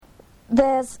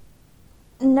There's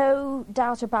no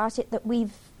doubt about it that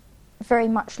we've very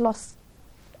much lost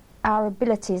our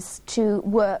abilities to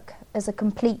work as a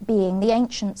complete being. The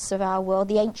ancients of our world,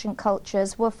 the ancient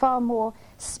cultures, were far more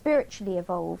spiritually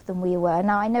evolved than we were.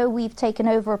 Now, I know we've taken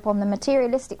over upon the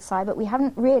materialistic side, but we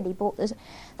haven't really brought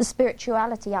the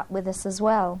spirituality up with us as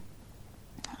well.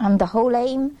 And the whole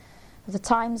aim of the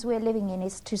times we're living in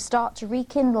is to start to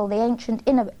rekindle the ancient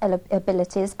inner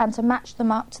abilities and to match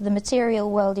them up to the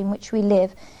material world in which we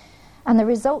live. And the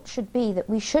result should be that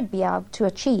we should be able to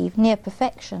achieve near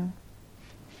perfection.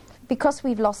 Because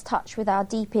we've lost touch with our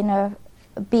deep inner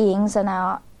beings and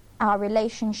our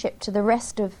relationship to the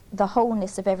rest of the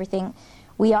wholeness of everything,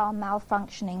 we are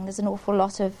malfunctioning. There's an awful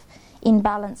lot of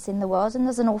imbalance in the world, and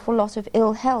there's an awful lot of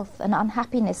ill health and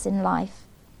unhappiness in life.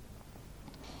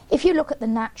 If you look at the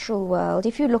natural world,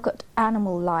 if you look at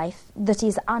animal life that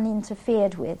is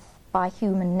uninterfered with by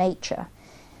human nature,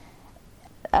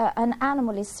 an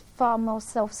animal is far more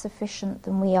self-sufficient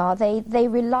than we are. They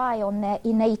rely on their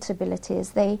innate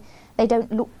abilities. They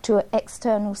don't look to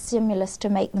external stimulus to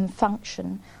make them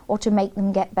function or to make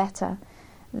them get better.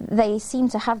 They seem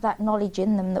to have that knowledge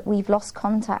in them that we've lost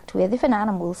contact with. If an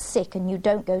animal's sick and you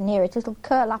don't go near it, it'll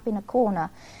curl up in a corner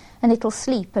and it'll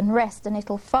sleep and rest and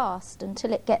it'll fast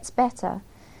until it gets better,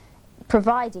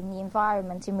 providing the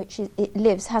environment in which it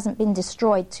lives hasn't been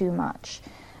destroyed too much,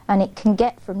 and it can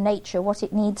get from nature what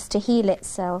it needs to heal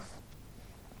itself.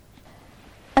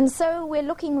 And so we're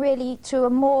looking really to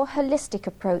a more holistic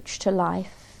approach to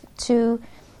life, to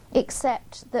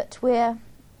accept that we're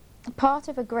part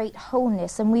of a great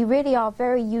wholeness and we really are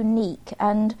very unique,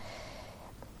 and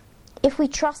if we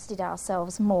trusted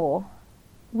ourselves more,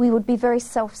 we would be very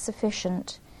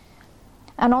self-sufficient.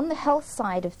 And on the health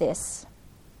side of this,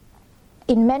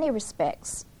 in many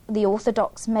respects, the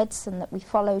orthodox medicine that we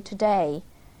follow today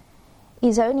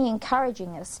is only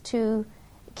encouraging us to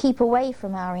keep away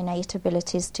from our innate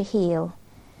abilities to heal.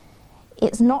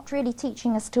 It's not really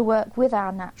teaching us to work with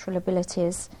our natural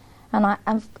abilities,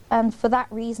 and for that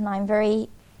reason I'm very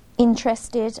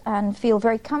interested and feel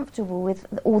very comfortable with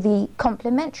all the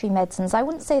complementary medicines. I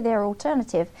wouldn't say they're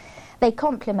alternative. They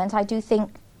complement. I do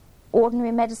think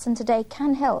ordinary medicine today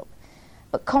can help,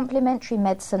 but complementary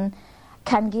medicine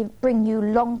can bring you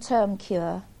long-term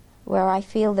cure, where I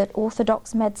feel that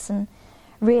orthodox medicine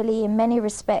really in many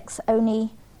respects only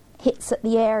hits at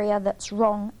the area that's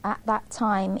wrong at that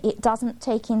time. It doesn't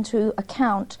take into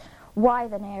account why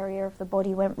an area of the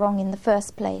body went wrong in the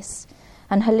first place.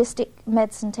 And holistic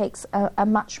medicine takes a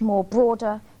much more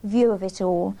broader view of it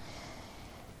all.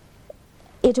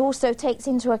 It also takes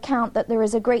into account that there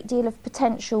is a great deal of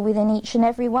potential within each and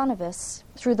every one of us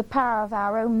through the power of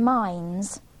our own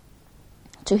minds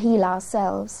to heal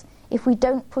ourselves. If we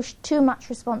don't push too much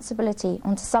responsibility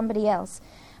onto somebody else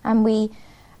and we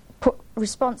put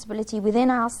responsibility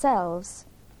within ourselves,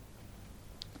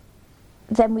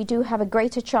 then we do have a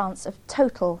greater chance of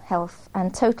total health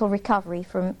and total recovery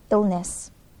from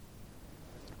illness.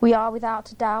 We are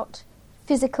without a doubt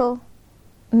physical,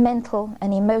 mental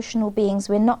and emotional beings.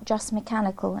 We're not just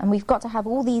mechanical, and we've got to have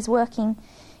all these working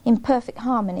in perfect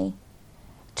harmony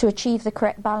to achieve the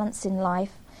correct balance in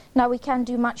life. Now, we can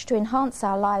do much to enhance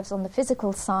our lives on the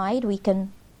physical side. We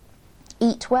can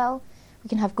eat well, we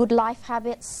can have good life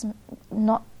habits,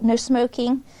 no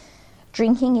smoking,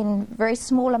 drinking in very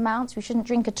small amounts. We shouldn't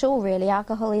drink at all, really.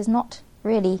 Alcohol is not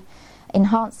really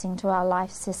enhancing to our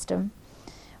life system.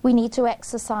 We need to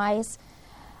exercise,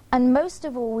 and most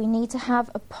of all, we need to have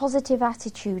a positive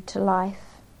attitude to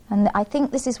life. And I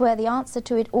think this is where the answer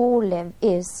to it all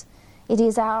is. It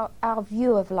is our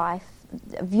view of life,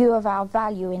 a view of our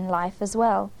value in life as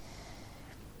well.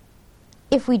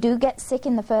 If we do get sick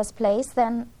in the first place,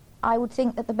 then I would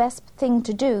think that the best thing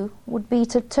to do would be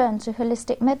to turn to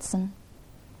holistic medicine.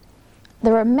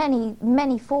 There are many,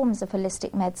 many forms of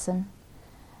holistic medicine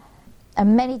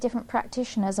and many different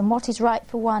practitioners, and what is right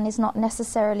for one is not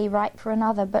necessarily right for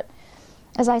another. But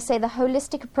as I say, the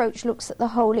holistic approach looks at the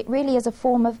whole. It really is a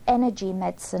form of energy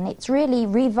medicine. It's really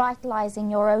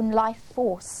revitalizing your own life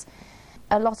force.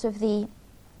 A lot of the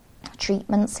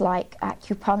treatments like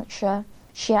acupuncture,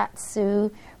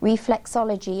 shiatsu,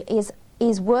 reflexology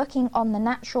is working on the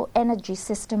natural energy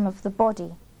system of the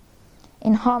body,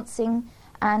 enhancing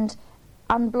and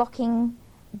unblocking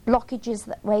blockages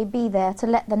that may be there to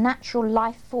let the natural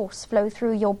life force flow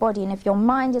through your body. And if your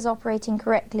mind is operating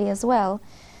correctly as well,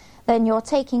 then you're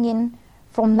taking in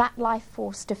from that life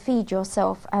force to feed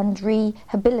yourself and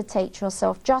rehabilitate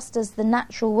yourself, just as the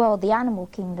natural world, the animal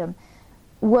kingdom,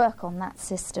 work on that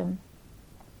system.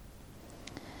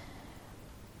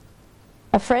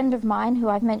 A friend of mine, who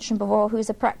I've mentioned before, who's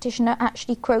a practitioner,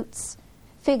 actually quotes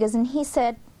figures, and he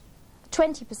said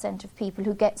 20% of people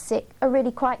who get sick are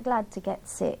really quite glad to get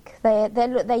sick.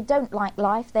 They don't like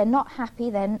life, they're not happy,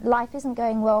 then life isn't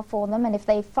going well for them, and if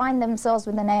they find themselves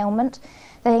with an ailment,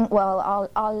 they think, well,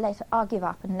 I'll give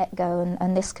up and let go,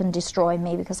 and this can destroy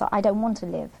me because I don't want to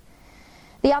live.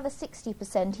 The other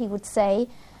 60%, he would say,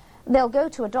 they'll go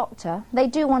to a doctor, they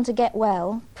do want to get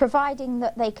well, providing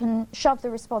that they can shove the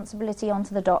responsibility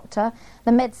onto the doctor,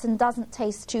 the medicine doesn't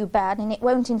taste too bad and it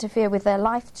won't interfere with their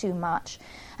life too much,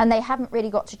 and they haven't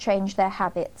really got to change their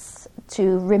habits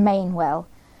to remain well.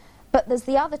 But there's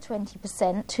the other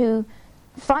 20% who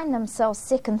find themselves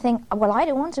sick and think, well, I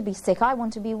don't want to be sick, I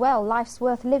want to be well, life's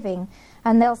worth living.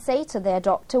 And they'll say to their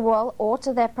doctor, well, or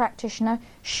to their practitioner,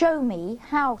 show me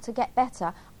how to get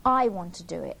better, I want to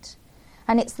do it.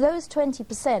 And it's those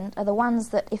 20% are the ones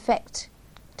that effect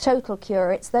total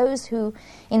cure. It's those who,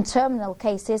 in terminal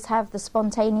cases, have the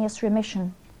spontaneous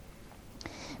remission.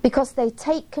 Because they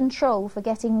take control for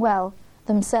getting well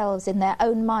themselves in their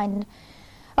own mind.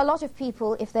 A lot of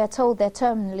people, if they're told they're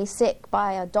terminally sick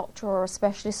by a doctor or a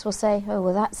specialist, will say, oh,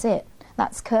 well, that's it.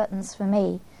 That's curtains for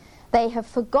me. They have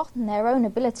forgotten their own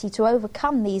ability to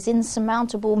overcome these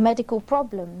insurmountable medical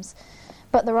problems.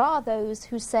 But there are those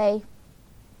who say,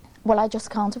 well, I just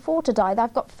can't afford to die.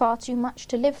 I've got far too much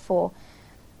to live for.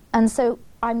 And so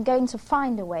I'm going to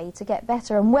find a way to get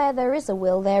better. And where there is a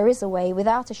will, there is a way,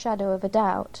 without a shadow of a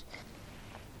doubt.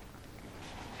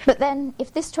 But then,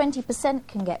 if this 20%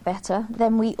 can get better,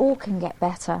 then we all can get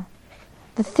better.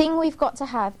 The thing we've got to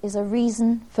have is a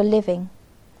reason for living,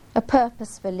 a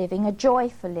purpose for living, a joy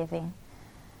for living.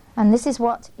 And this is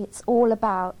what it's all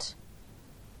about.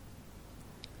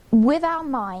 With our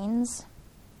minds,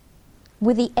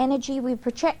 with the energy we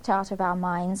project out of our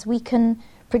minds, we can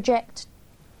project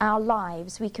our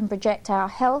lives, we can project our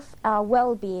health, our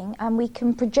well-being, and we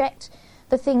can project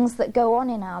the things that go on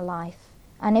in our life.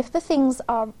 And if the things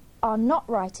are not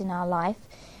right in our life,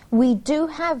 we do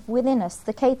have within us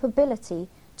the capability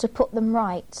to put them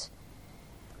right.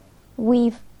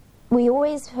 We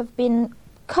always have been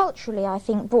culturally, I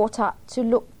think, brought up to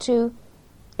look to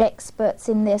experts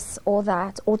in this or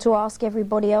that, or to ask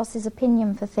everybody else's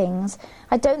opinion for things.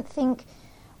 I don't think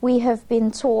we have been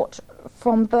taught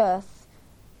from birth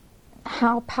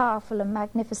how powerful and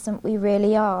magnificent we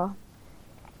really are.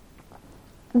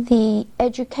 The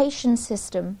education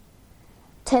system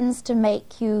tends to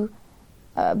make you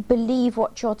believe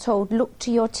what you're told, look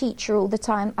to your teacher all the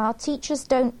time. Our teachers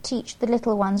don't teach the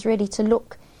little ones really to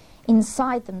look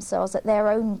inside themselves at their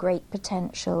own great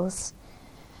potentials.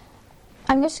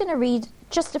 I'm just going to read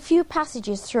just a few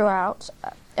passages throughout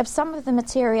of some of the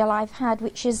material I've had,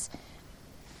 which has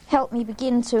helped me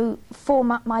begin to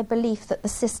form up my belief that the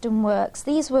system works.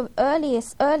 These were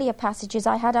earlier passages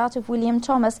I had out of William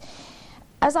Thomas.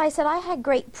 As I said, I had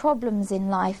great problems in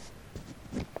life,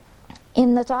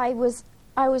 in that I was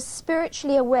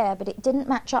spiritually aware, but it didn't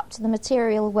match up to the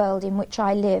material world in which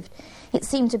I lived. It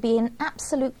seemed to be in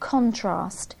absolute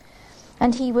contrast.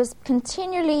 And he was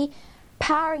continually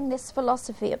powering this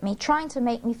philosophy at me, trying to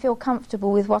make me feel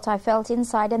comfortable with what I felt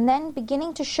inside, and then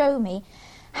beginning to show me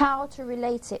how to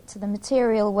relate it to the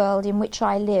material world in which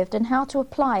I lived and how to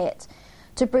apply it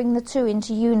to bring the two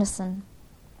into unison.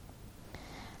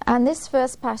 And this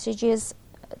first passage is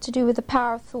to do with the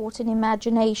power of thought and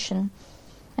imagination.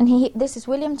 And this is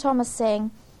William Thomas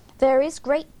saying, there is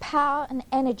great power and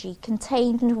energy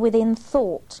contained within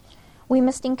thought. We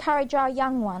must encourage our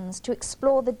young ones to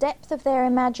explore the depth of their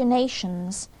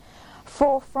imaginations,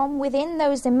 for from within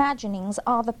those imaginings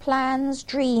are the plans,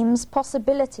 dreams,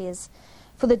 possibilities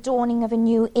for the dawning of a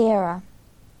new era.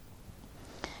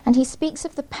 And he speaks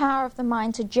of the power of the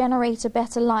mind to generate a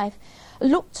better life.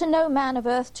 Look to no man of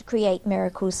earth to create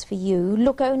miracles for you.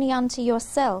 Look only unto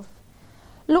yourself.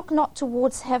 Look not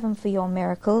towards heaven for your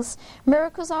miracles.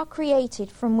 Miracles are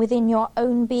created from within your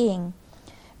own being.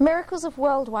 Miracles of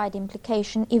worldwide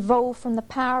implication evolve from the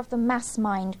power of the mass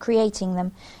mind creating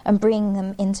them and bringing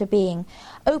them into being.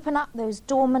 Open up those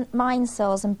dormant mind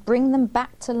cells and bring them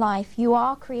back to life. You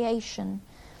are creation.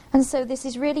 And so this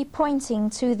is really pointing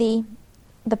to the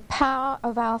power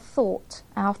of our thought.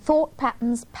 Our thought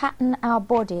patterns pattern our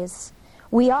bodies.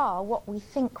 We are what we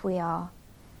think we are.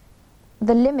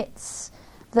 The limits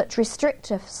that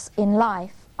restrict us in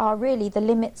life are really the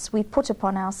limits we put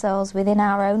upon ourselves within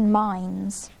our own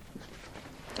minds.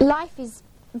 Life is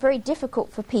very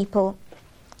difficult for people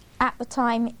at the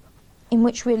time in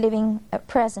which we're living at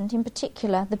present. In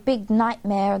particular, the big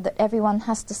nightmare that everyone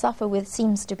has to suffer with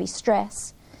seems to be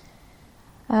stress.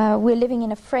 We're living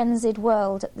in a frenzied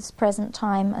world at this present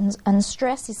time, and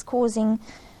stress is causing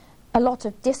a lot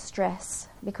of distress,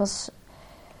 because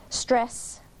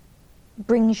stress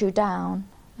brings you down,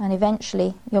 and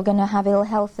eventually you're going to have ill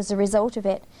health as a result of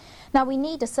it. Now, we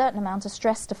need a certain amount of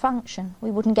stress to function.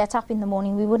 We wouldn't get up in the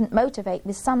morning, we wouldn't motivate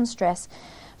with some stress,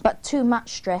 but too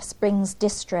much stress brings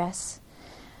distress.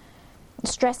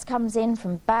 Stress comes in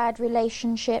from bad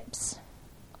relationships,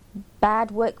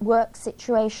 bad work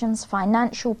situations,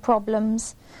 financial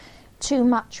problems, too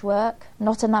much work,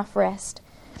 not enough rest,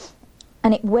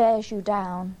 and it wears you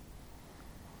down.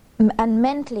 And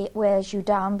mentally it wears you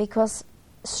down because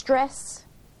stress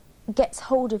gets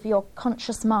hold of your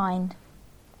conscious mind,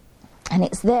 and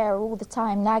it's there all the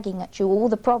time nagging at you. All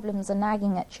the problems are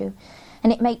nagging at you,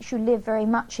 and it makes you live very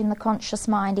much in the conscious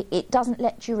mind. It doesn't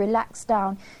let you relax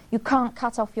down. You can't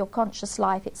cut off your conscious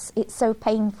life. It's so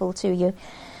painful to you.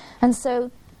 And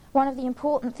so one of the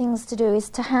important things to do is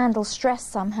to handle stress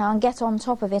somehow and get on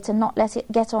top of it and not let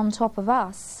it get on top of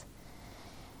us.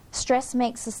 Stress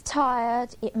makes us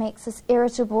tired, it makes us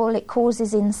irritable, it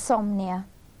causes insomnia.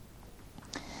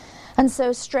 And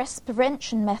so stress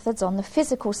prevention methods on the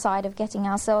physical side of getting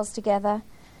ourselves together,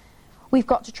 we've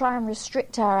got to try and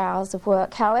restrict our hours of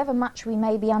work. However much we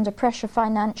may be under pressure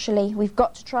financially, we've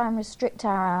got to try and restrict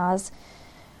our hours.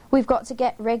 We've got to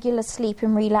get regular sleep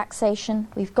and relaxation.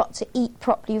 We've got to eat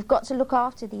properly. We've got to look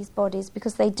after these bodies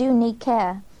because they do need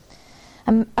care.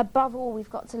 And above all, we've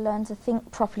got to learn to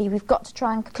think properly. We've got to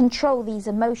try and control these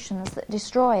emotions that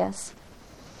destroy us.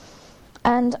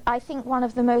 And I think one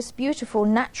of the most beautiful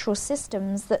natural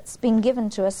systems that's been given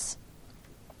to us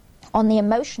on the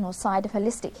emotional side of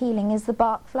holistic healing is the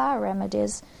Bach flower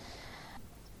remedies.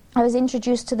 I was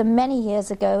introduced to them many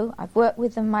years ago. I've worked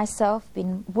with them myself,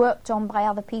 been worked on by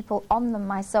other people, on them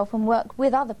myself, and work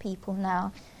with other people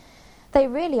now. They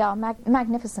really are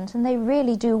magnificent, and they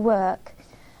really do work.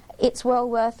 It's well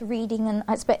worth reading, and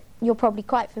I expect you're probably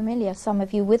quite familiar, some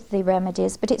of you, with the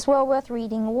remedies, but it's well worth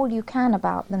reading all you can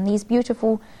about them. These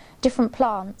beautiful different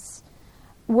plants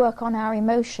work on our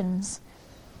emotions.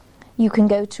 You can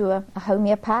go to a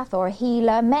homeopath or a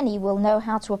healer. Many will know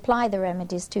how to apply the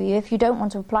remedies to you if you don't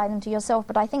want to apply them to yourself,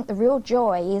 but I think the real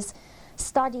joy is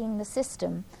studying the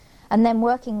system and then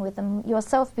working with them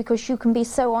yourself, because you can be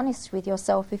so honest with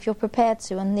yourself if you're prepared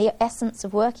to, and the essence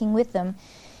of working with them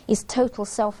is total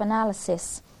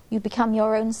self-analysis. You become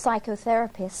your own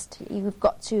psychotherapist. You've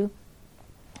got to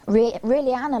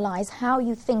really analyse how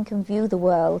you think and view the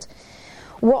world,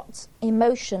 what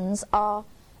emotions are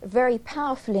very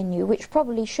powerful in you, which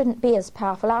probably shouldn't be as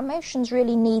powerful. Our emotions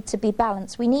really need to be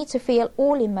balanced. We need to feel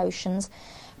all emotions,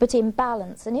 but in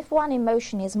balance. And if one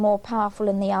emotion is more powerful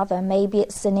than the other, maybe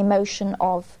it's an emotion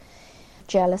of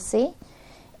jealousy,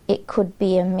 it could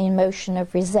be an emotion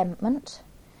of resentment.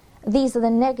 These are the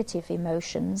negative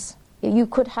emotions. You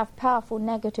could have powerful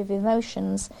negative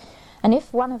emotions, and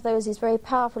if one of those is very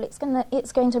powerful, it's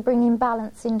going to bring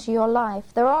imbalance into your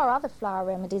life. There are other flower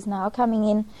remedies now coming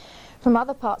in from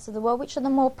other parts of the world, which are the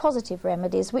more positive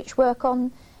remedies, which work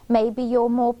on maybe your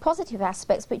more positive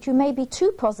aspects, but you may be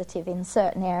too positive in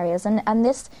certain areas, and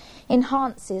this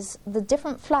enhances. The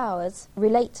different flowers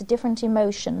relate to different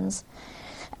emotions,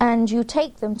 and you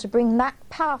take them to bring that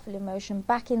powerful emotion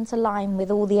back into line with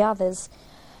all the others.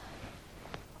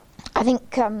 I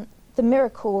think the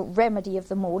miracle remedy of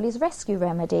them all is rescue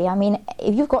remedy. I mean,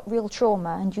 if you've got real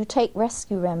trauma and you take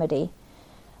rescue remedy,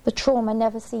 the trauma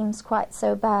never seems quite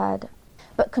so bad.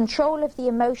 But control of the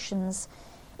emotions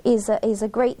is a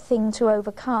great thing to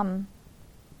overcome.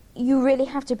 You really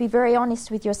have to be very honest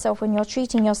with yourself when you're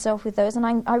treating yourself with those. And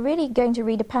I'm really going to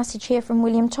read a passage here from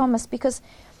William Thomas, because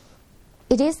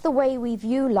it is the way we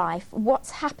view life,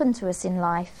 what's happened to us in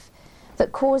life,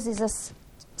 that causes us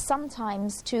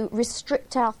sometimes to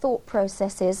restrict our thought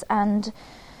processes and,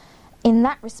 in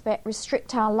that respect,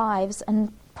 restrict our lives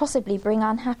and possibly bring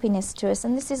unhappiness to us.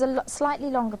 And this is a slightly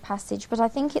longer passage, but I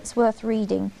think it's worth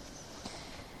reading.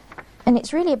 And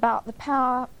it's really about the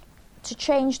power to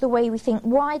change the way we think.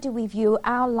 Why do we view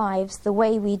our lives the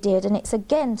way we did? And it's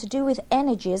again to do with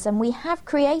energies, and we have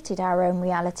created our own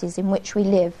realities in which we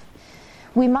live.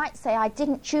 We might say, I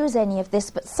didn't choose any of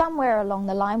this, but somewhere along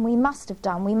the line we must have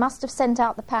done. We must have sent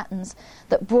out the patterns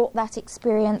that brought that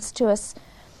experience to us.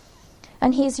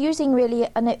 And he's using really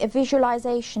a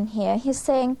visualization here. He's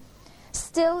saying,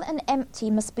 still and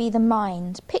empty must be the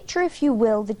mind. Picture, if you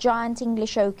will, the giant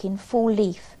English oak in full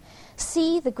leaf.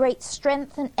 See the great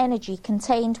strength and energy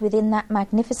contained within that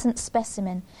magnificent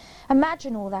specimen.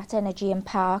 Imagine all that energy and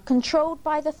power controlled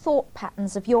by the thought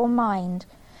patterns of your mind.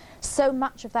 So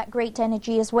much of that great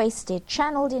energy is wasted,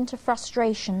 channeled into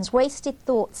frustrations, wasted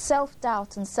thoughts,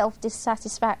 self-doubt and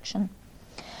self-dissatisfaction.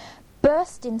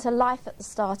 Burst into life at the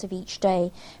start of each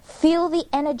day. Feel the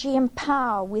energy and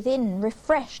power within,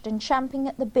 refreshed and champing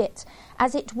at the bit,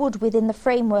 as it would within the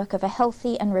framework of a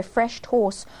healthy and refreshed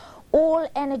horse. All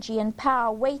energy and power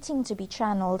waiting to be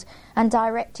channeled and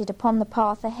directed upon the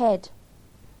path ahead.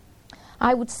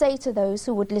 I would say to those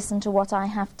who would listen to what I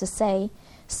have to say,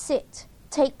 sit,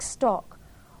 take stock.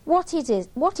 What is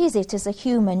it as a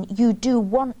human you do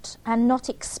want and not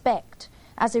expect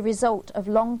as a result of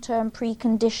long-term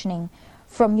preconditioning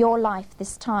from your life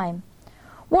this time?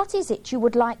 What is it you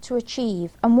would like to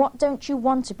achieve, and what don't you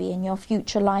want to be in your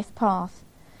future life path?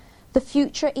 The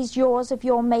future is yours of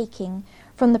your making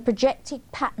from the projected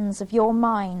patterns of your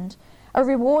mind. A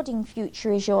rewarding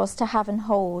future is yours to have and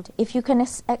hold, if you can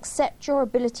accept your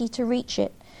ability to reach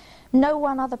it. No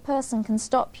one other person can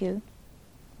stop you.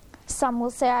 Some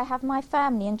will say, I have my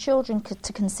family and children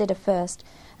to consider first.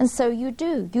 And so you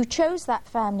do. You chose that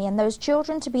family and those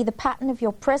children to be the pattern of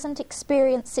your present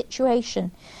experience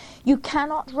situation. You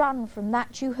cannot run from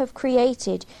that you have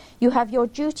created. You have your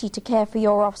duty to care for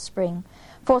your offspring.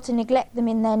 For to neglect them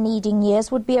in their needing years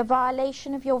would be a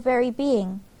violation of your very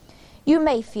being. You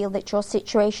may feel that your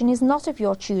situation is not of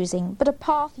your choosing, but a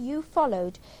path you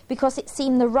followed because it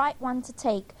seemed the right one to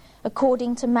take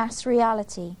according to mass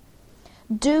reality.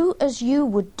 Do as you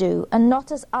would do, and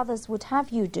not as others would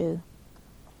have you do.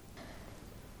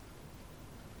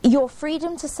 Your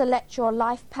freedom to select your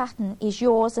life pattern is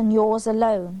yours and yours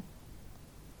alone.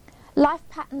 Life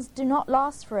patterns do not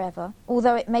last forever,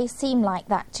 although it may seem like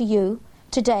that to you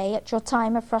today at your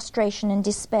time of frustration and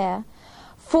despair.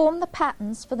 Form the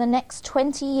patterns for the next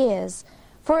 20 years,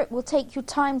 for it will take you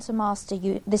time to master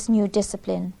this new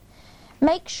discipline.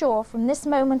 Make sure from this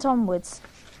moment onwards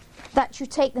that you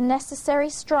take the necessary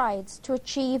strides to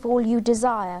achieve all you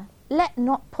desire. Let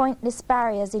not pointless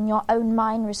barriers in your own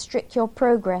mind restrict your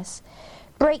progress.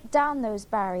 Break down those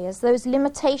barriers, those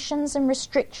limitations and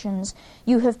restrictions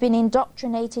you have been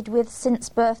indoctrinated with since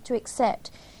birth to accept.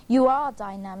 You are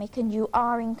dynamic and you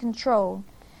are in control.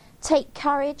 Take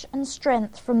courage and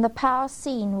strength from the power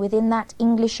seen within that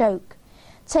English oak.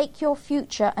 Take your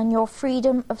future and your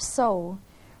freedom of soul,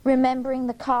 remembering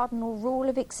the cardinal rule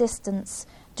of existence: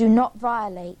 do not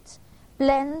violate.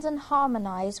 Blend and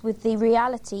harmonize with the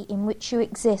reality in which you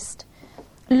exist.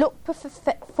 Look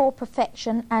for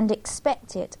perfection and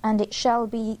expect it, and it shall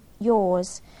be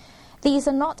yours. These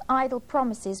are not idle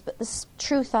promises, but the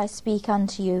truth I speak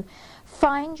unto you.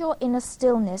 Find your inner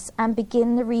stillness and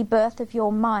begin the rebirth of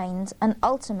your mind and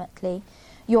ultimately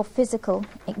your physical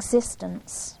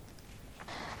existence.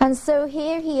 And so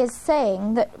here he is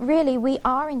saying that really we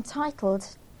are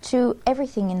entitled to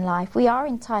everything in life. We are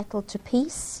entitled to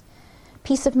peace,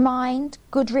 peace of mind,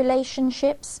 good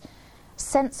relationships,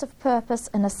 sense of purpose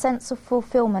and a sense of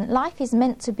fulfillment. Life is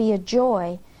meant to be a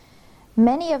joy.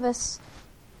 Many of us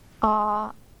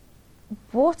are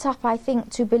brought up, I think,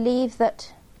 to believe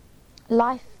that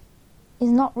life is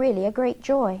not really a great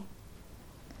joy.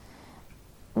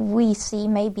 We see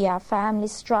maybe our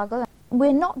families struggle.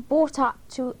 We're not brought up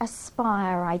to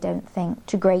aspire, I don't think,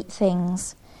 to great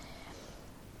things.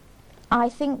 I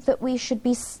think that we should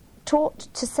be taught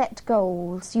to set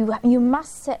goals. You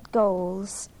must set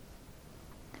goals.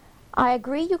 I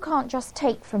agree you can't just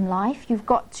take from life. You've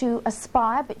got to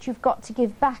aspire, but you've got to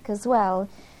give back as well.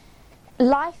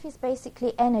 Life is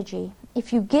basically energy.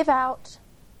 If you give out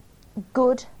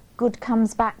good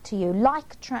comes back to you.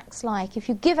 Like attracts like. If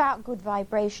you give out good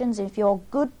vibrations, if you're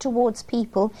good towards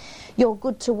people, you're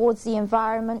good towards the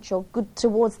environment, you're good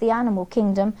towards the animal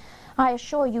kingdom, I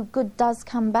assure you good does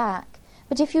come back.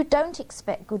 But if you don't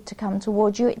expect good to come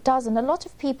towards you, it doesn't. A lot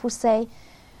of people say,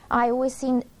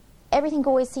 everything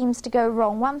always seems to go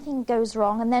wrong. One thing goes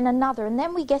wrong and then another. And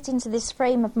then we get into this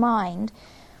frame of mind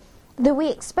that we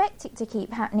expect it to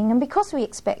keep happening. And because we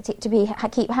expect it to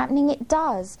keep happening, it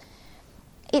does.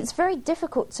 It's very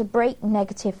difficult to break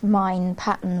negative mind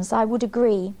patterns, I would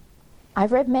agree.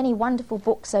 I've read many wonderful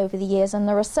books over the years, and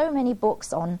there are so many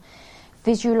books on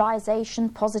visualization,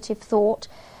 positive thought.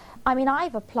 I mean,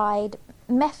 I've applied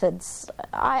methods.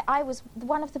 I was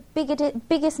one of the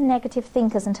biggest negative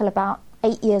thinkers until about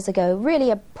 8 years ago.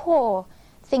 Really a poor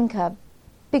thinker,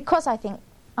 because I think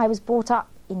I was brought up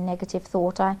in negative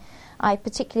thought. I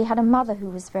particularly had a mother who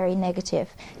was very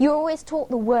negative. You're always taught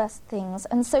the worst things,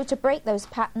 and so to break those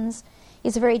patterns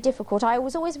is very difficult. I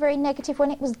was always very negative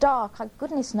when it was dark.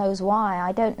 Goodness knows why.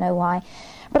 I don't know why.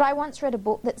 But I once read a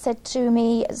book that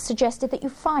suggested that you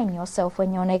fine yourself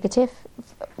when you're negative,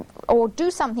 or do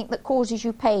something that causes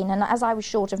you pain, and as I was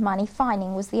short of money,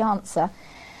 fining was the answer.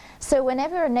 So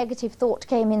whenever a negative thought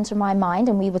came into my mind,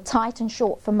 and we were tight and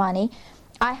short for money,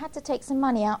 I had to take some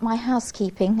money out my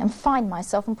housekeeping and find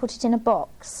myself and put it in a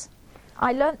box.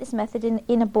 I learnt this method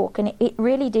in a book, and it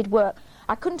really did work.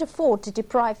 I couldn't afford to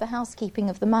deprive the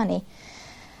housekeeping of the money.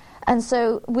 And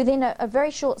so within a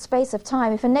very short space of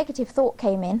time, if a negative thought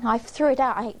came in, I threw it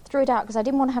out. I threw it out because I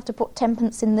didn't want to have to put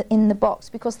 10p in the box,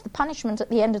 because the punishment at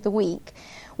the end of the week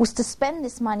was to spend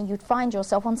this money you'd find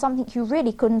yourself on something you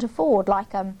really couldn't afford,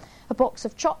 like a box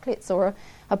of chocolates or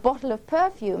a bottle of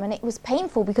perfume, and it was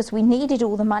painful because we needed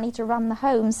all the money to run the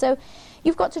home. So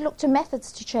you've got to look to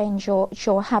methods to change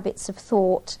your habits of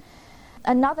thought.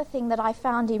 Another thing that I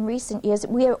found in recent years,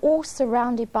 we are all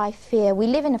surrounded by fear. We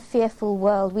live in a fearful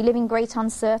world. We live in great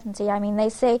uncertainty. I mean, they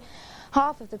say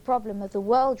half of the problem of the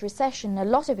world recession, a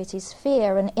lot of it is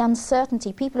fear and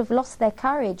uncertainty. People have lost their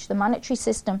courage, the monetary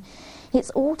system.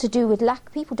 It's all to do with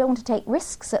lack. People don't want to take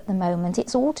risks at the moment.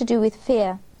 It's all to do with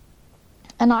fear.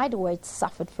 And I'd always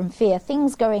suffered from fear,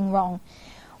 things going wrong.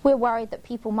 We're worried that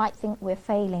people might think we're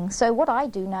failing. So what I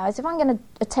do now is, if I'm going to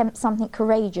attempt something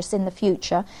courageous in the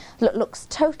future that looks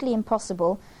totally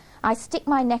impossible, I stick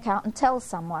my neck out and tell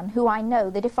someone who I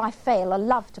know that if I fail, I'll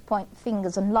love to point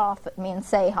fingers and laugh at me and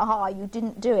say, ha-ha, you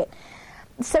didn't do it.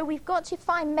 So we've got to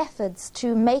find methods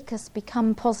to make us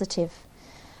become positive.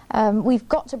 We've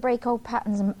got to break old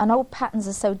patterns, and old patterns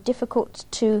are so difficult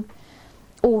to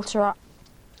alter.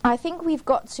 I think we've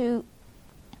got to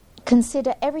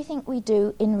consider everything we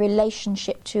do in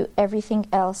relationship to everything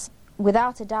else.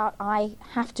 Without a doubt, I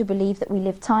have to believe that we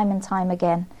live time and time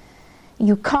again.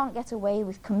 You can't get away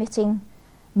with committing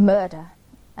murder.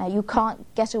 You can't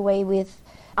get away with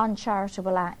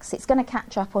uncharitable acts. It's going to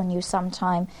catch up on you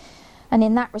sometime. And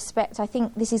in that respect, I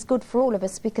think this is good for all of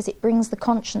us, because it brings the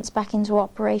conscience back into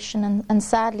operation, and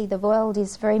sadly the world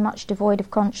is very much devoid of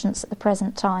conscience at the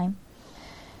present time.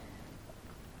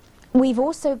 We've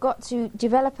also got to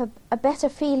develop a better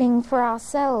feeling for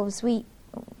ourselves.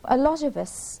 A lot of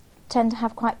us tend to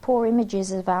have quite poor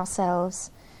images of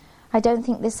ourselves. I don't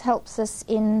think this helps us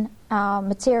in our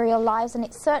material lives, and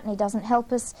it certainly doesn't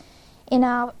help us in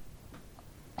our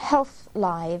health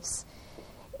lives.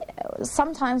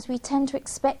 Sometimes we tend to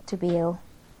expect to be ill.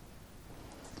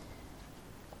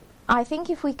 I think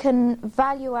if we can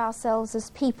value ourselves as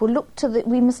people,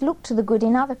 we must look to the good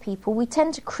in other people. We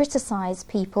tend to criticize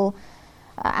people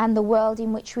and the world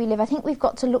in which we live. I think we've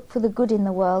got to look for the good in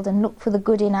the world and look for the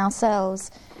good in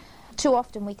ourselves. Too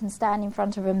often we can stand in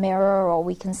front of a mirror, or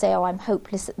we can say, oh, I'm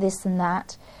hopeless at this and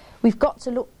that. We've got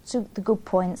to look to the good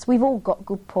points. We've all got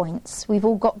good points. We've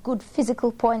all got good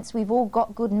physical points. We've all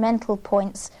got good mental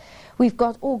points. We've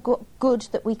all got good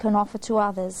that we can offer to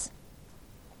others.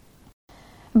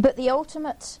 But the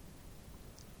ultimate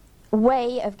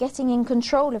way of getting in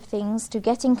control of things, to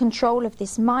get in control of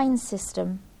this mind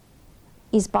system,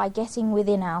 is by getting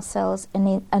within ourselves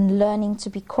and learning to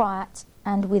be quiet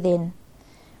and within.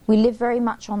 We live very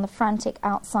much on the frantic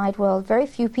outside world. A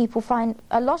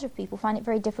lot of people find it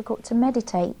very difficult to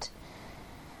meditate.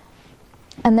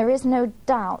 And there is no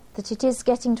doubt that it is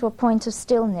getting to a point of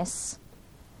stillness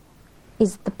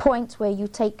is the point where you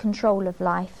take control of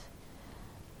life.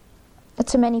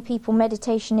 To many people,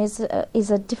 meditation is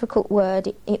a difficult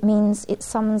word. It means it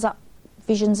sums up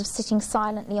visions of sitting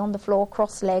silently on the floor,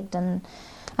 cross-legged, and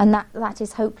that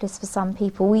is hopeless for some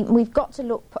people. We've got to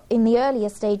look in the earlier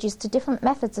stages to different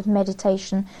methods of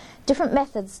meditation, different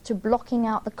methods to blocking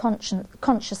out the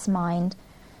conscious mind.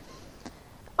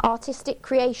 Artistic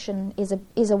creation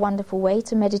is a wonderful way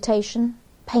to meditation.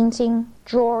 Painting,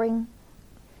 drawing,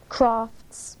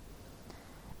 crafts.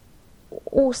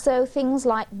 Also things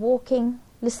like walking,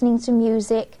 listening to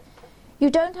music. You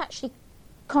don't actually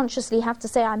consciously have to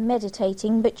say I'm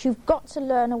meditating, but you've got to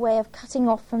learn a way of cutting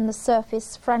off from the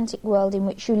surface, frantic world in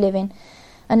which you live in,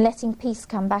 and letting peace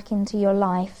come back into your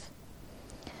life.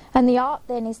 And the art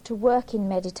then is to work in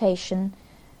meditation,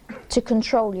 to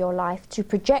control your life, to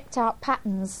project out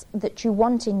patterns that you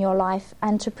want in your life,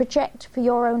 and to project for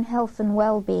your own health and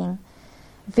well-being.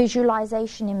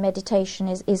 Visualization in meditation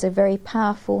is a very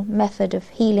powerful method of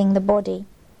healing the body.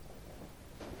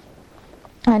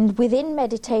 And within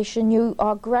meditation, you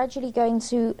are gradually going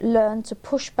to learn to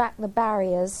push back the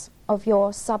barriers of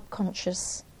your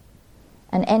subconscious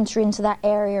and enter into that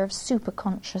area of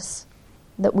superconscious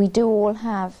that we do all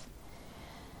have.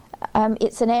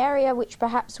 It's an area which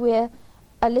perhaps we're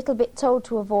a little bit told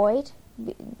to avoid.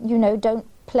 Don't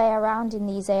play around in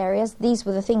these areas. These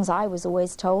were the things I was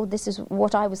always told. This is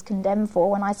what I was condemned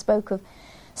for when I spoke of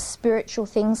spiritual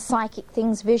things, psychic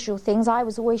things, visual things. I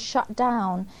was always shut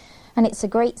down. And it's a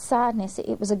great sadness.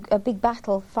 It was a big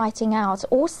battle fighting out.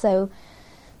 Also,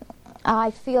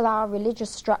 I feel our religious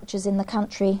structures in the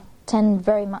country tend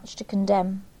very much to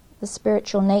condemn the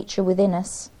spiritual nature within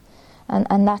us,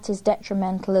 and that is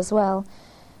detrimental as well.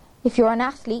 If you're an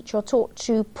athlete, you're taught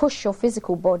to push your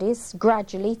physical bodies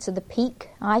gradually to the peak.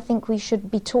 I think we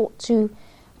should be taught to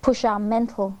push our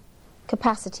mental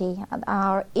capacity,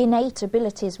 our innate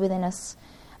abilities within us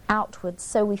outwards,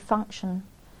 so we function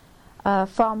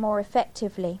far more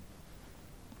effectively.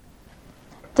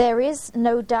 There is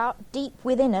no doubt deep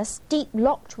within us, deep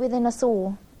locked within us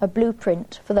all, a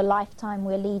blueprint for the lifetime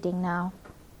we're leading now.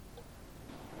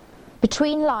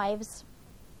 Between lives,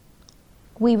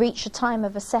 we reach a time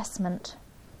of assessment.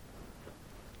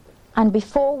 And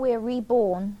before we're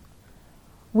reborn,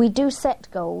 we do set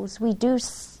goals.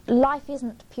 Life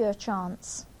isn't pure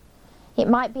chance. It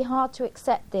might be hard to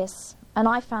accept this, and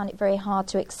I found it very hard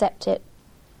to accept it.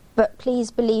 But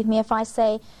please believe me if I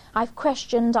say I've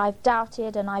questioned, I've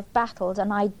doubted, and I've battled,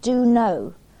 and I do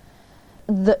know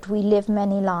that we live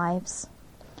many lives.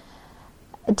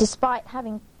 Despite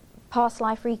having past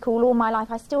life recall all my life,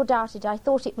 I still doubted. I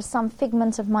thought it was some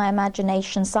figment of my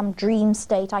imagination, some dream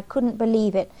state. I couldn't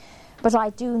believe it. But I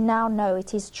do now know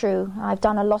it is true. I've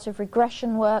done a lot of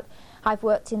regression work. I've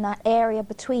worked in that area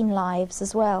between lives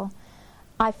as well.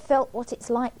 I've felt what it's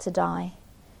like to die.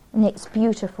 And it's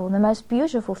beautiful. The most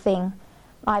beautiful thing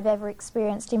I've ever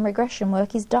experienced in regression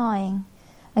work is dying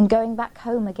and going back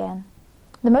home again.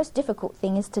 The most difficult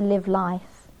thing is to live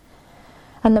life.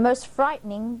 And the most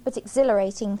frightening but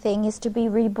exhilarating thing is to be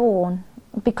reborn,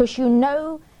 because you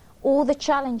know all the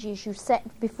challenges you've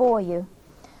set before you.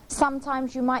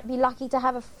 Sometimes you might be lucky to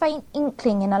have a faint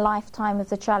inkling in a lifetime of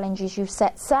the challenges you've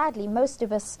set. Sadly, most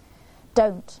of us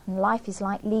don't, and life is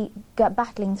like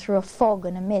battling through a fog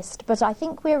and a mist. But I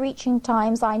think we're reaching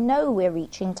times, I know we're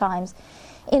reaching times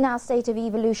in our state of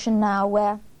evolution now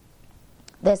where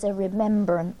there's a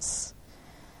remembrance.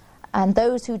 And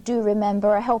those who do remember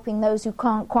are helping those who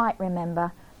can't quite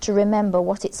remember to remember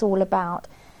what it's all about,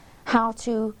 how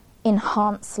to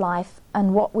enhance life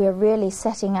and what we're really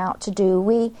setting out to do.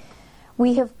 We're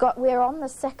on the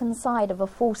second side of a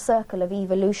full circle of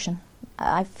evolution.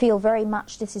 I feel very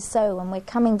much this is so, and we're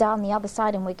coming down the other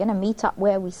side, and we're going to meet up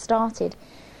where we started.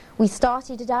 We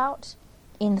started it out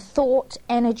in thought,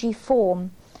 energy,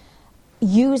 form,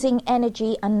 using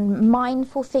energy and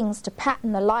mindful things to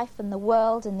pattern the life and the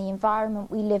world and the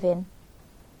environment we live in.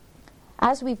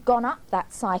 As we've gone up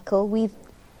that cycle, we've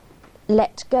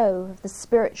let go of the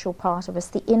spiritual part of us,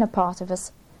 the inner part of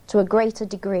us, to a greater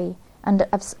degree, and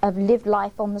have lived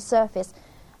life on the surface,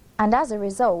 and as a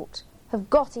result have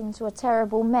got into a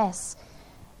terrible mess.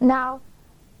 Now,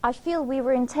 I feel we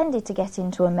were intended to get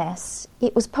into a mess.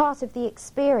 It was part of the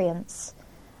experience.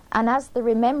 And as the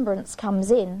remembrance comes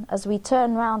in, as we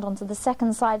turn round onto the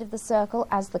second side of the circle,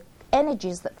 as the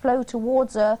energies that flow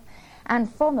towards Earth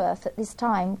and from Earth at this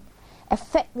time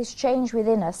affect this change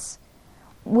within us,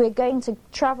 we're going to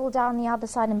travel down the other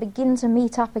side and begin to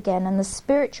meet up again. And the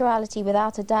spirituality,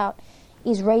 without a doubt,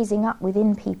 is raising up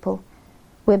within people.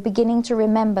 We're beginning to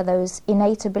remember those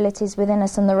innate abilities within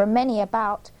us, and there are many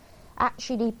about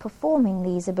actually performing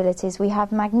these abilities. We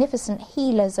have magnificent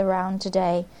healers around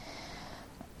today.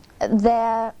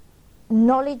 Their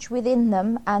knowledge within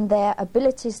them and their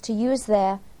abilities to use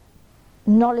their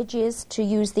knowledges, to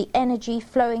use the energy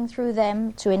flowing through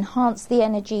them, to enhance the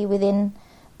energy within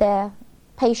their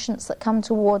patients that come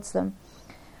towards them.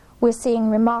 We're seeing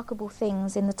remarkable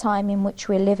things in the time in which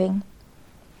we're living.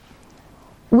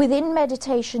 Within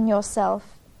meditation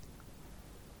yourself,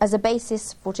 as a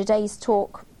basis for today's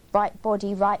talk, right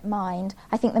body, right mind,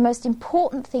 I think the most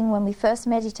important thing when we first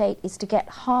meditate is to get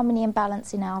harmony and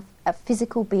balance in our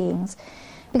physical beings.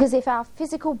 Because if our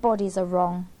physical bodies are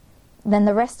wrong, then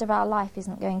the rest of our life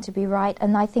isn't going to be right.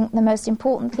 And I think the most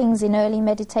important things in early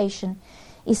meditation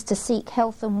is to seek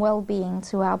health and well-being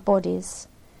to our bodies.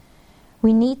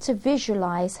 We need to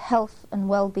visualize health and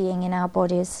well-being in our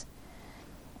bodies.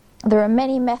 There are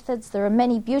many methods, there are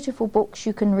many beautiful books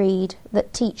you can read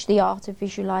that teach the art of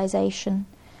visualization.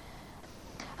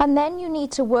 And then you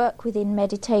need to work within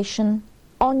meditation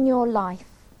on your life.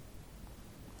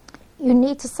 You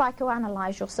need to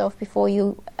psychoanalyze yourself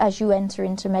as you enter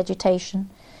into meditation.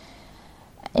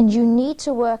 And you need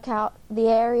to work out the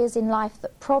areas in life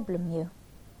that problem you.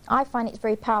 I find it's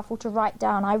very powerful to write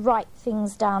down. I write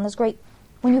things down.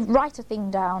 When you write a thing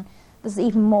down, there's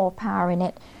even more power in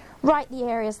it. Write the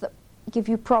areas that give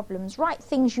you problems. Write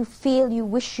things you feel you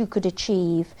wish you could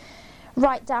achieve.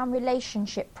 Write down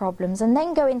relationship problems, and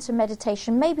then go into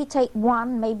meditation. Maybe take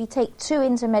one, maybe take two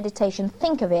into meditation.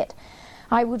 Think of it.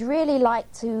 I would really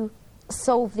like to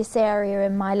solve this area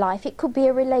in my life. It could be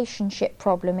a relationship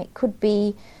problem. It could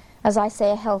be as I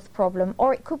say, a health problem,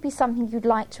 or it could be something you'd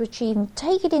like to achieve, and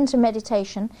take it into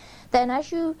meditation. Then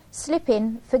as you slip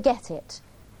in, forget it.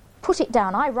 Put it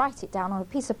down. I write it down on a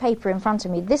piece of paper in front of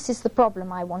me. This is the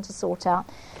problem I want to sort out.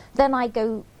 Then I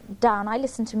go down, I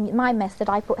listen to my method,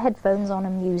 I put headphones on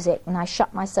and music, and I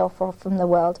shut myself off from the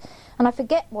world, and I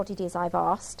forget what it is I've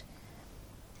asked.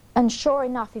 And sure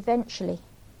enough, eventually,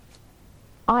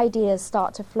 ideas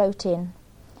start to float in.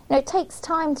 You know, it takes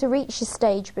time to reach this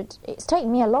stage, but it's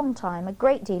taken me a long time, a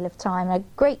great deal of time, a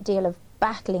great deal of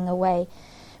battling away.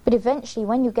 But eventually,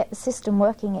 when you get the system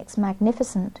working, it's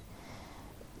magnificent.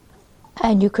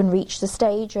 And you can reach the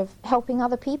stage of helping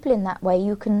other people in that way.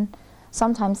 You can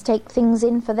sometimes take things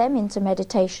in for them into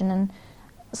meditation, and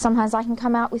sometimes I can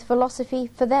come out with philosophy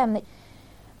for them.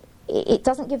 It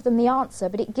doesn't give them the answer,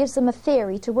 but it gives them a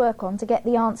theory to work on to get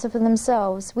the answer for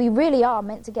themselves. We really are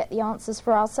meant to get the answers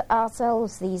for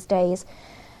ourselves these days.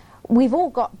 We've all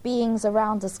got beings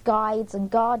around us, guides and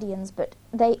guardians, but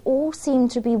they all seem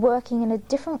to be working in a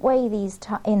different way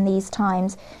in these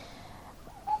times.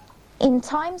 In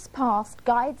times past,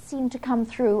 guides seem to come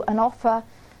through and offer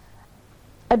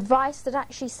advice that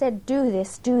actually said, do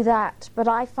this, do that. But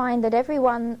I find that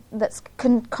everyone that's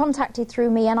contacted through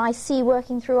me, and I see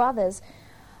working through others,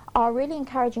 are really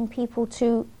encouraging people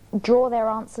to draw their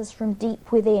answers from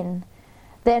deep within.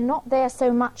 They're not there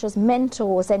so much as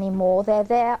mentors anymore. They're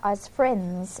there as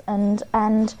friends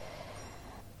and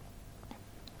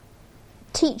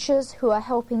teachers who are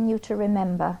helping you to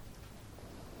remember.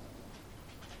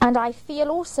 And I feel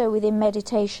also within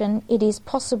meditation it is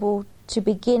possible to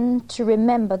begin to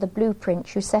remember the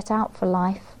blueprint you set out for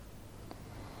life.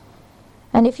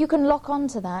 And if you can lock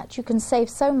onto that, you can save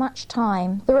so much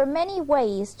time. There are many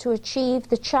ways to achieve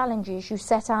the challenges you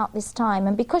set out this time,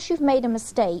 and because you've made a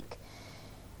mistake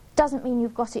doesn't mean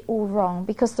you've got it all wrong,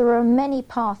 because there are many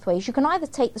pathways. You can either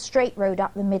take the straight road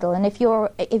up the middle, and if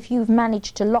you've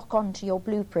managed to lock onto your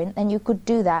blueprint, then you could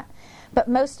do that. But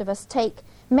most of us take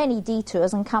many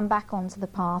detours and come back onto the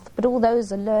path, but all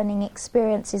those are learning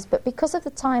experiences. But because of the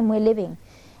time we're living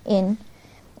in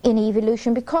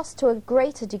evolution, because to a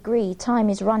greater degree time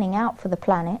is running out for the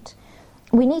planet,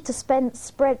 we need to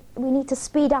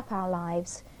speed up our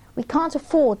lives. We can't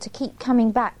afford to keep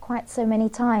coming back quite so many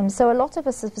times. So a lot of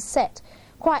us have set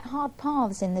quite hard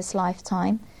paths in this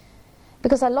lifetime,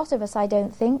 because a lot of us, I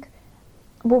don't think,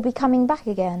 will be coming back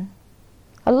again.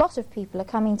 A lot of people are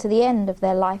coming to the end of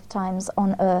their lifetimes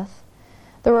on Earth.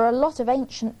 There are a lot of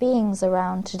ancient beings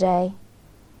around today.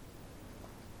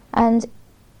 And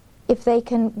if they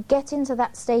can get into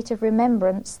that state of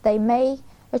remembrance, they may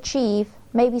achieve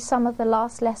maybe some of the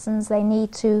last lessons they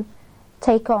need to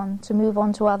take on to move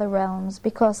on to other realms,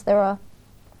 because there are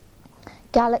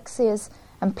galaxies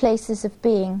and places of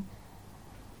being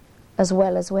as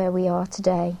well as where we are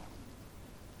today.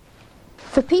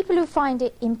 For people who find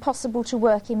it impossible to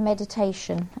work in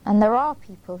meditation, and there are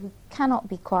people who cannot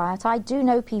be quiet, I do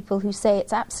know people who say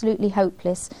it's absolutely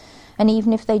hopeless, and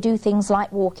even if they do things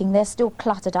like walking, they're still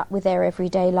cluttered up with their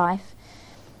everyday life.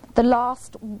 The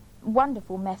last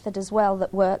wonderful method as well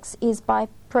that works is by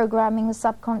programming the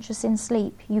subconscious in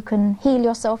sleep. You can heal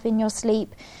yourself in your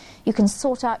sleep. You can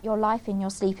sort out your life in your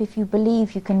sleep if you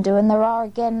believe you can do, and there are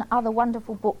again other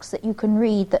wonderful books that you can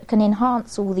read that can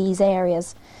enhance all these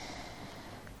areas.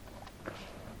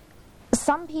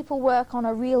 Some people work on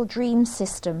a real dream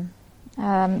system.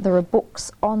 There are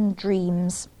books on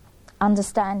dreams,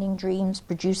 understanding dreams,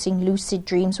 producing lucid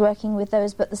dreams, working with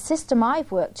those. But the system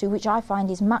I've worked to, which I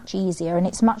find is much easier, and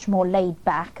it's much more laid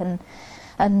back, and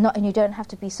you don't have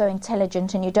to be so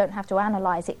intelligent, and you don't have to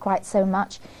analyse it quite so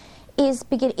much, is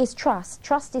trust.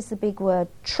 Trust is the big word.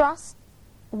 Trust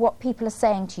what people are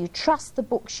saying to you. Trust the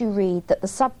books you read, that the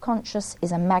subconscious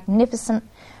is a magnificent,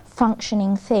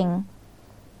 functioning thing.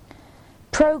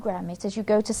 Program it as you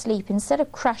go to sleep. Instead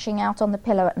of crashing out on the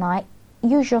pillow at night,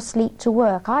 use your sleep to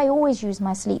work. I always use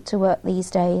my sleep to work these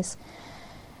days.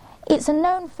 It's a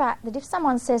known fact that if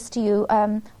someone says to you,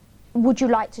 would you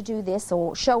like to do this,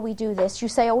 or shall we do this, you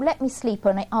say, oh, let me sleep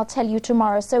on it, I'll tell you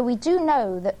tomorrow. So we do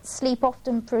know that sleep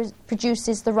often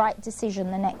produces the right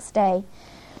decision the next day.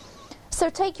 So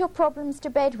take your problems to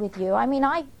bed with you. I mean,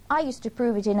 I used to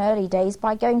prove it in early days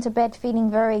by going to bed feeling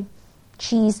very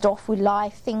cheesed off with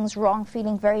life, things wrong,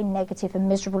 feeling very negative and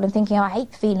miserable, and thinking, I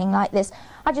hate feeling like this.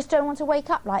 I just don't want to wake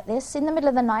up like this. In the middle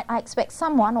of the night, I expect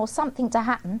someone or something to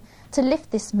happen to lift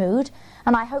this mood,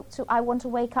 and I want to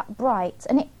wake up bright.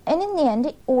 And in the end,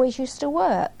 it always used to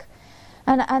work.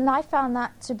 And I found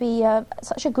that to be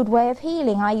such a good way of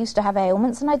healing. I used to have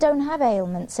ailments, and I don't have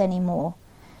ailments anymore.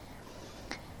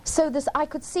 So I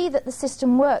could see that the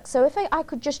system works. So if I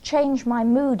could just change my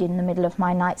mood in the middle of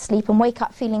my night's sleep and wake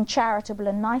up feeling charitable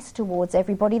and nice towards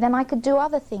everybody, then I could do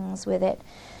other things with it.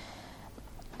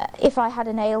 If I had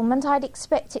an ailment, I'd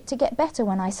expect it to get better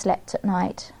when I slept at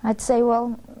night. I'd say,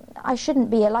 well, I shouldn't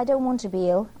be ill, I don't want to be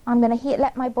ill. I'm going to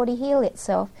let my body heal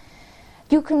itself.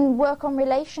 You can work on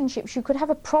relationships. You could have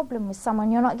a problem with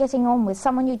someone you're not getting on with,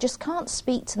 someone you just can't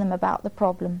speak to them about the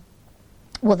problem.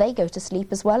 Well, they go to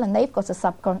sleep as well, and they've got a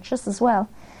subconscious as well.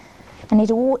 And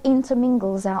it all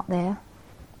intermingles out there.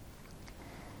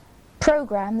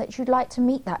 Program that you'd like to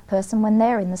meet that person when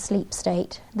they're in the sleep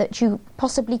state, that you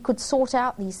possibly could sort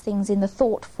out these things in the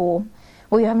thought form,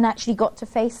 where you haven't actually got to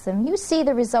face them. You see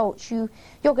the results. You'll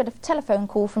get a telephone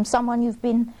call from someone you've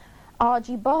been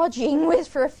argy-bargying with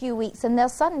for a few weeks, and they'll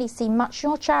suddenly seem much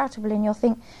more charitable, and you'll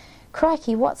think,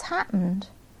 crikey, what's happened?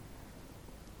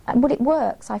 Well, it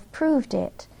works. I've proved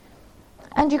it.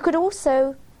 And you could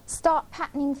also start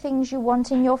patterning things you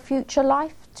want in your future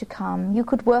life to come. You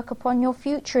could work upon your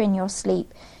future in your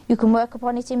sleep. You can work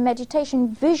upon it in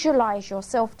meditation. Visualize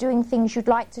yourself doing things you'd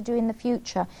like to do in the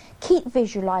future. Keep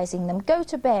visualizing them. Go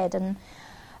to bed and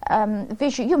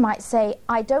you might say,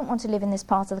 I don't want to live in this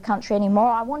part of the country anymore.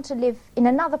 I want to live in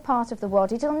another part of the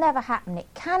world. It'll never happen. It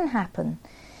can happen.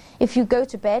 If you go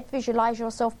to bed, visualize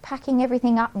yourself packing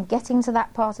everything up and getting to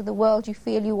that part of the world you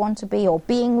feel you want to be, or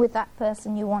being with that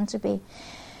person you want to be.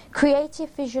 Creative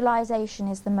visualization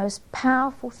is the most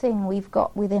powerful thing we've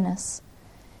got within us.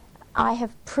 I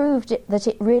have proved that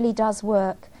it really does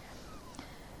work.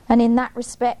 And in that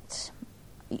respect,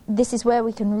 this is where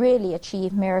we can really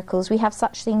achieve miracles. We have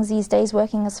such things these days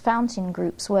working as fountain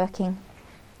groups working.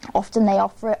 Often they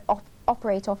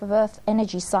operate off of earth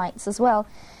energy sites as well.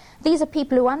 These are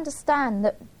people who understand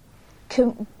that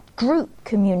group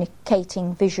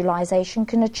communicating visualization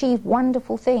can achieve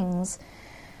wonderful things.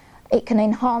 It can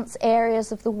enhance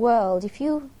areas of the world. If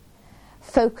you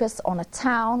focus on a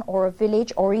town or a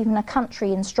village or even a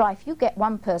country in strife, you get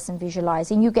one person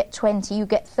visualizing, you get 20, you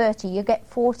get 30, you get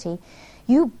 40.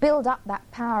 You build up that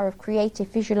power of creative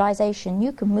visualization,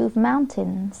 you can move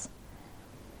mountains.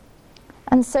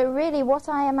 And so really what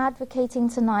I am advocating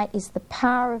tonight is the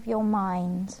power of your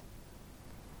mind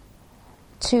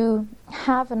to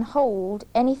have and hold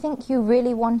anything you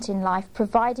really want in life,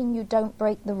 providing you don't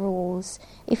break the rules.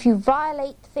 If you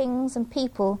violate things and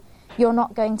people, you're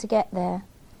not going to get there.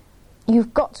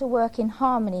 You've got to work in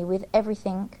harmony with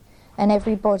everything and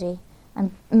everybody,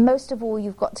 and most of all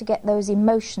you've got to get those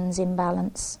emotions in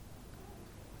balance.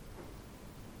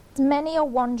 Many are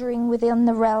wandering within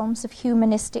the realms of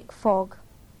humanistic fog.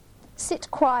 Sit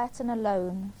quiet and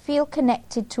alone, feel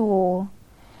connected to all.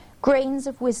 Grains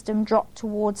of wisdom drop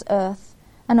towards earth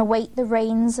and await the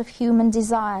rains of human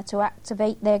desire to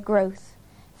activate their growth.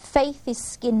 Faith is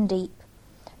skin deep.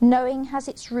 Knowing has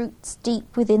its roots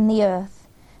deep within the earth.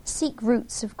 Seek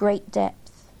roots of great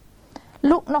depth.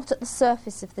 Look not at the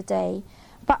surface of the day,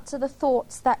 but to the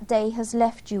thoughts that day has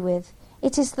left you with.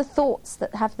 It is the thoughts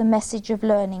that have the message of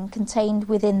learning contained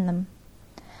within them.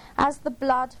 As the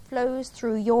blood flows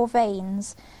through your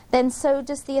veins, then so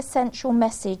does the essential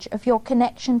message of your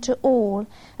connection to all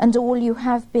and all you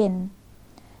have been.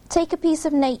 Take a piece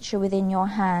of nature within your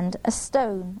hand, a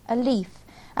stone, a leaf,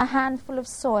 a handful of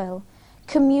soil.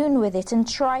 Commune with it and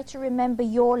try to remember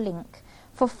your link,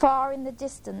 for far in the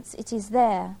distance it is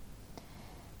there.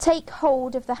 Take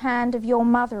hold of the hand of your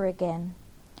mother again.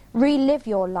 Relive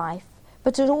your life,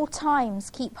 but at all times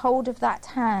keep hold of that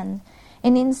hand,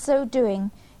 and in so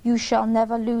doing you shall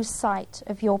never lose sight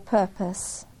of your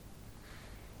purpose.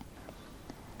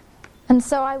 And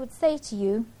so I would say to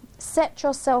you, set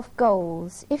yourself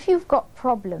goals. If you've got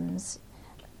problems,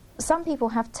 some people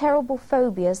have terrible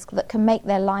phobias that can make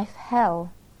their life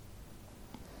hell.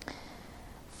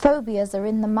 Phobias are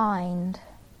in the mind.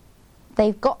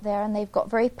 They've got there and they've got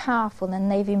very powerful, and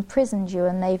they've imprisoned you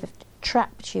and they've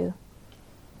trapped you.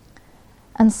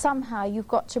 And somehow you've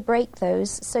got to break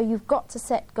those, so you've got to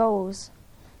set goals.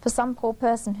 For some poor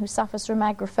person who suffers from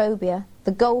agoraphobia,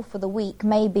 the goal for the week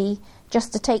may be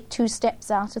just to take 2 steps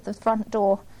out of the front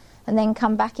door and then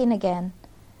come back in again.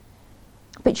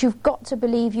 But you've got to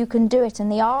believe you can do it,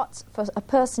 and the art for a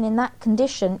person in that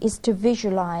condition is to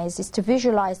visualize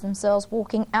themselves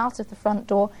walking out of the front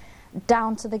door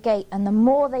down to the gate, and the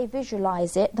more they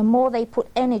visualize it, the more they put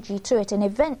energy to it, and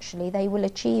eventually they will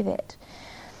achieve it.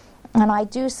 And I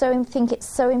do so think it's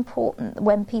so important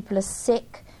when people are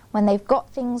sick, when they've got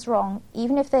things wrong,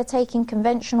 even if they're taking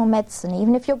conventional medicine,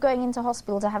 even if you're going into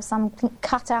hospital to have something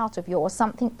cut out of you or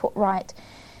something put right,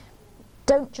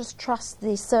 don't just trust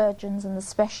the surgeons and the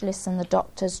specialists and the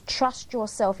doctors. Trust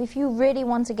yourself. If you really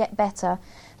want to get better,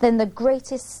 then the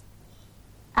greatest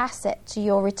asset to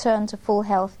your return to full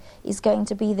health is going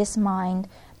to be this mind.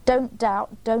 Don't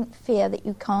doubt, don't fear that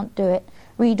you can't do it.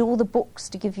 Read all the books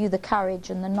to give you the courage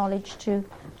and the knowledge to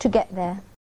get there.